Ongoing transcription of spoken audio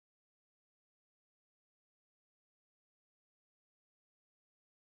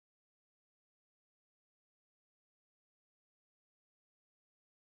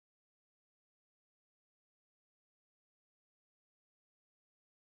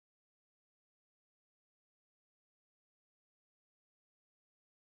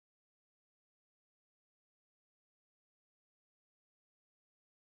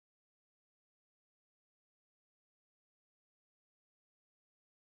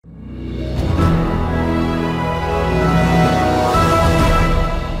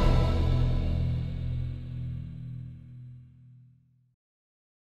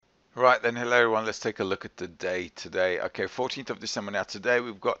Right then, hello everyone. Let's take a look at the day today. Okay, 14th of December. Now today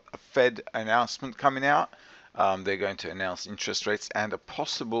we've got a Fed announcement coming out. They're going to announce interest rates, and a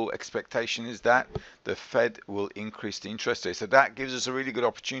possible expectation is that the Fed will increase the interest rate. So that gives us a really good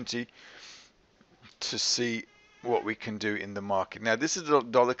opportunity to see what we can do in the market. Now this is the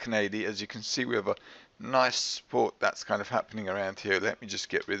dollar Canadian. As you can see, we have a nice support that's kind of happening around here. Let me just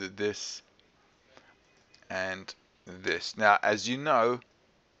get rid of this and this. Now, as you know,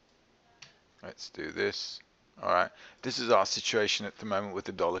 let's do this. Alright, this is our situation at the moment with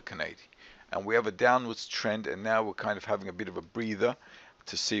the dollar Canadian. And we have a downwards trend, and now we're kind of having a bit of a breather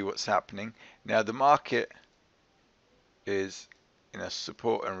to see what's happening. Now the market is in a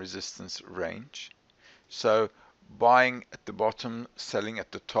support and resistance range. So buying at the bottom, selling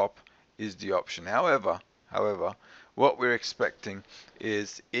at the top is the option. However, what we're expecting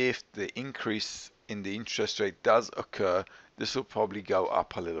is if the increase in the interest rate does occur, this will probably go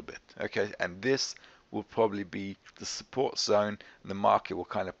up a little bit. Okay, and this will probably be the support zone, and the market will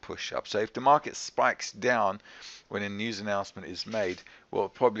kind of push up. So if the market spikes down when a news announcement is made, what will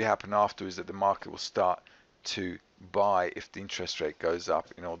probably happen after is that the market will start to buy if the interest rate goes up,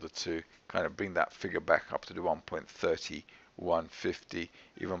 in order to kind of bring that figure back up to the 1.30, 150,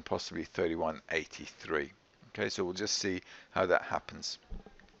 even possibly 31.83. Okay, so we'll just see how that happens.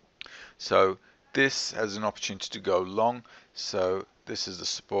 So this has an opportunity to go long. So this is the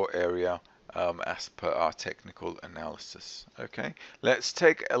support area as per our technical analysis. Okay, let's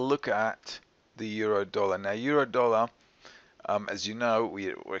take a look at the euro dollar. Now euro dollar, as you know,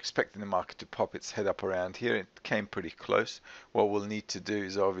 we're expecting the market to pop its head up around here. It came pretty close. What we'll need to do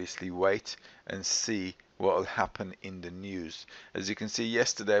is obviously wait and see what will happen in the news. As you can see,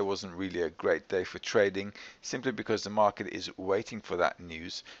 yesterday wasn't really a great day for trading, simply because the market is waiting for that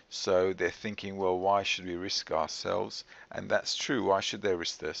news. So they're thinking, well, why should we risk ourselves? And that's true. Why should they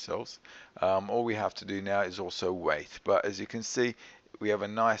risk themselves? All we have to do now is also wait. But as you can see, we have a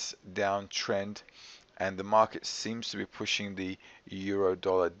nice downtrend, and the market seems to be pushing the euro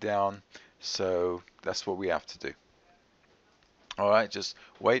dollar down. So that's what we have to do. Alright, just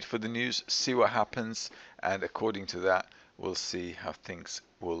wait for the news, see what happens, and according to that, we'll see how things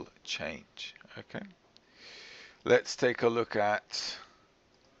will change. Okay, let's take a look at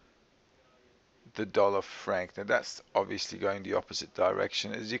the dollar franc. Now that's obviously going the opposite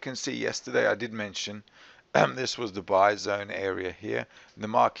direction. As you can see, yesterday I did mention this was the buy zone area here. The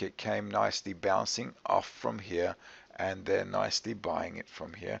market came nicely bouncing off from here, and they're nicely buying it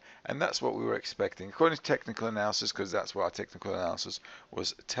from here, and that's what we were expecting according to technical analysis, because that's what our technical analysis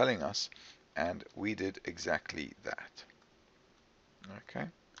was telling us, and we did exactly that. Okay.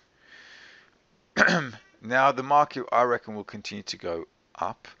 Now the market, I reckon, will continue to go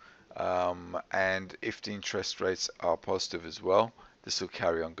up, and if the interest rates are positive as well, this will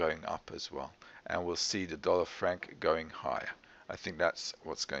carry on going up as well, and we'll see the dollar franc going higher. I think that's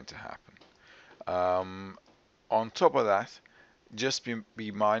what's going to happen. On top of that, just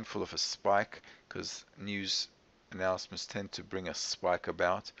be mindful of a spike, because news announcements tend to bring a spike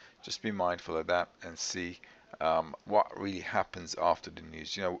about. Just be mindful of that and see what really happens after the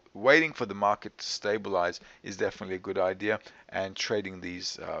news. You know, waiting for the market to stabilize is definitely a good idea, and trading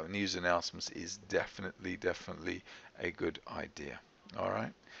these news announcements is definitely a good idea. All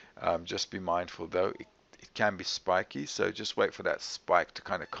right, just be mindful though. It can be spiky, so just wait for that spike to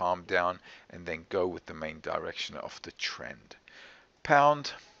kind of calm down, and then go with the main direction of the trend.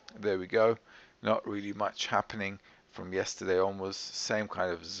 Pound, there we go. Not really much happening from yesterday onwards. Same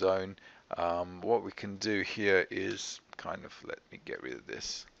kind of zone. What we can do here is kind of, let me get rid of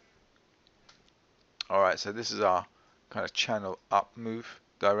this. Alright, so this is our kind of channel up move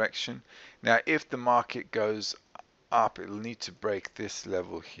direction. Now if the market goes up, it'll need to break this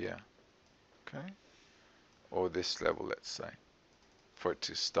level here. Okay, or this level, let's say, for it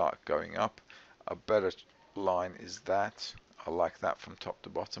to start going up. A better line is that. I like that from top to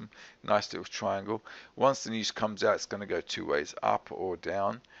bottom. Nice little triangle. Once the news comes out, it's going to go two ways, up or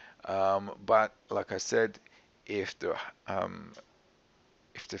down. But like I said, if the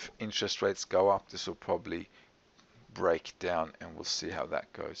interest rates go up, this will probably break down, and we'll see how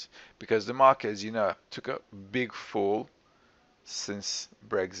that goes. Because the market, as you know, took a big fall since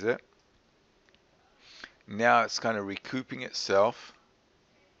Brexit. Now it's kind of recouping itself.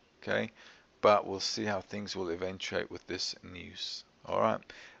 Okay, but we'll see how things will eventuate with this news. All right,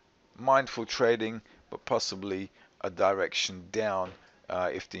 mindful trading, but possibly a direction down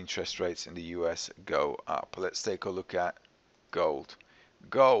if the interest rates in the US go up. Let's take a look at gold.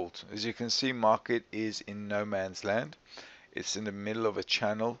 Gold, as you can see, market is in no man's land. It's in the middle of a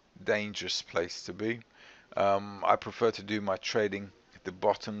channel, dangerous place to be. I prefer to do my trading the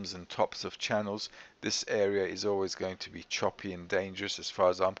bottoms and tops of channels. This area is always going to be choppy and dangerous as far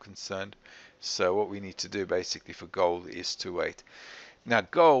as I'm concerned. So what we need to do basically for gold is to wait. Now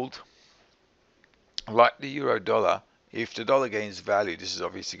gold, like the euro dollar, if the dollar gains value, this is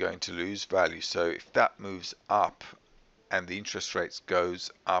obviously going to lose value. So if that moves up and the interest rates goes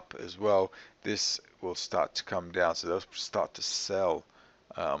up as well, this will start to come down. So they'll start to sell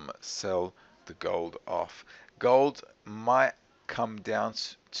the gold off. Gold might come down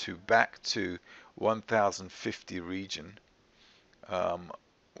to back to 1050 region.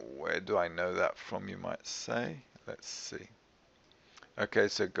 Where do I know that from, you might say? Let's see. Okay,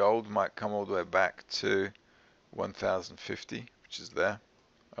 so gold might come all the way back to 1050, which is there.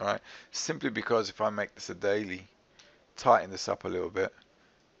 All right, simply because if I make this a daily, tighten this up a little bit,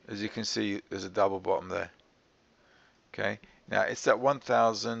 as you can see, there's a double bottom there. Okay, now it's at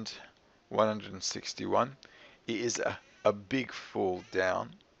 1161. It is a big fall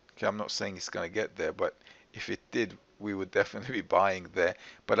down. Okay, I'm not saying it's going to get there, but if it did, we would definitely be buying there.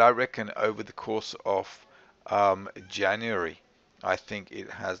 But I reckon over the course of January, I think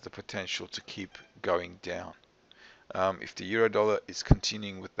it has the potential to keep going down. If the euro dollar is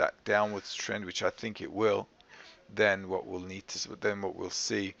continuing with that downwards trend, which I think it will, then what we'll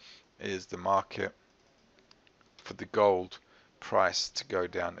see is the market for the gold price to go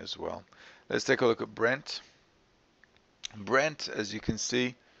down as well. Let's take a look at Brent. Brent, as you can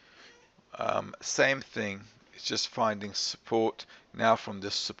see, same thing. It's just finding support now. From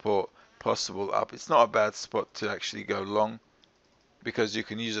this support, possible up. It's not a bad spot to actually go long, because you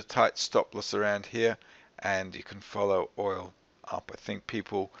can use a tight stop loss around here and you can follow oil up. I think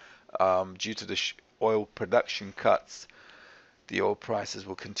people, due to the oil production cuts, the oil prices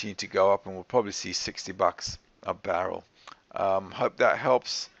will continue to go up and we'll probably see 60 bucks a barrel. Hope that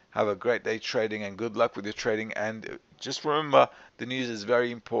helps. Have a great day trading and good luck with your trading. And just remember, the news is very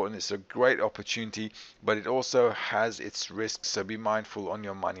important. It's a great opportunity, but it also has its risks. So be mindful on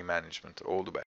your money management. All the best.